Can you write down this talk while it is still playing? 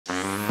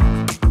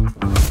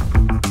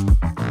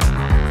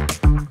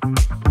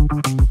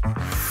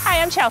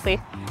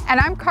Chelsea. And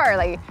I'm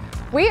Carly.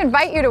 We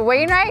invite you to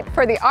Wainwright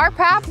for the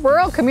RhPAP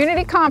World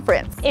Community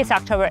Conference. It's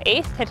October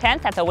 8th to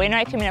 10th at the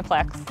Wainwright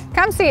Communiplex.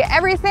 Come see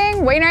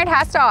everything Wainwright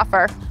has to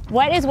offer.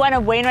 What is one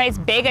of Wainwright's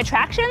big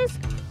attractions?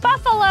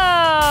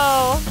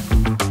 Buffalo!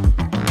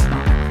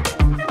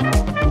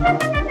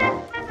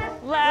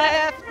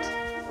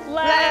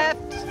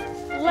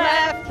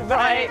 Left,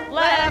 right,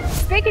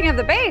 left. Speaking of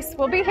the base,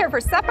 we'll be here for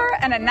supper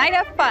and a night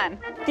of fun.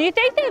 Do you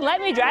think they'd let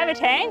me drive a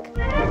tank?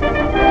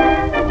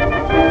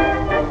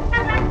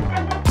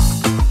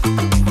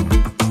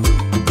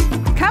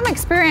 Come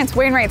experience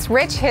Wainwright's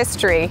rich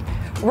history.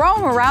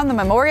 Roam around the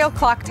Memorial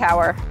Clock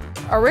Tower.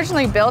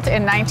 Originally built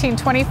in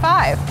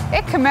 1925,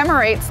 it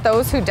commemorates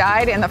those who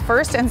died in the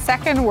First and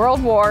Second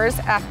World Wars,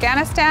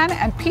 Afghanistan,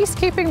 and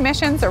peacekeeping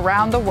missions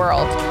around the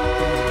world.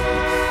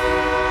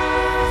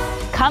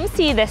 Come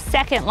see the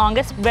second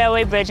longest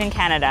railway bridge in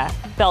Canada,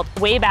 built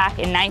way back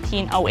in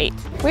 1908.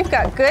 We've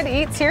got good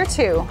eats here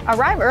too.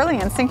 Arrive early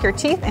and sink your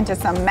teeth into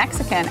some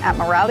Mexican at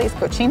Morales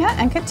Cochina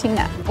and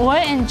Cantina. Or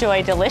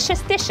enjoy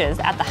delicious dishes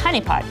at the Honey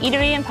Pot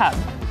Eatery and Pub.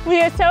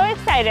 We are so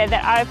excited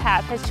that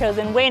RhPAP has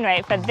chosen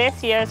Wainwright for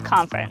this year's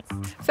conference.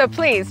 So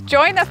please,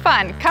 join the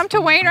fun. Come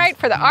to Wainwright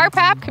for the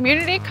RhPAP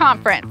Community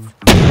Conference.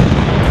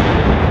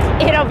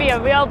 It'll be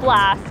a real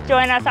blast.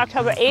 Join us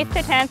October 8th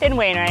to 10th in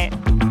Wainwright.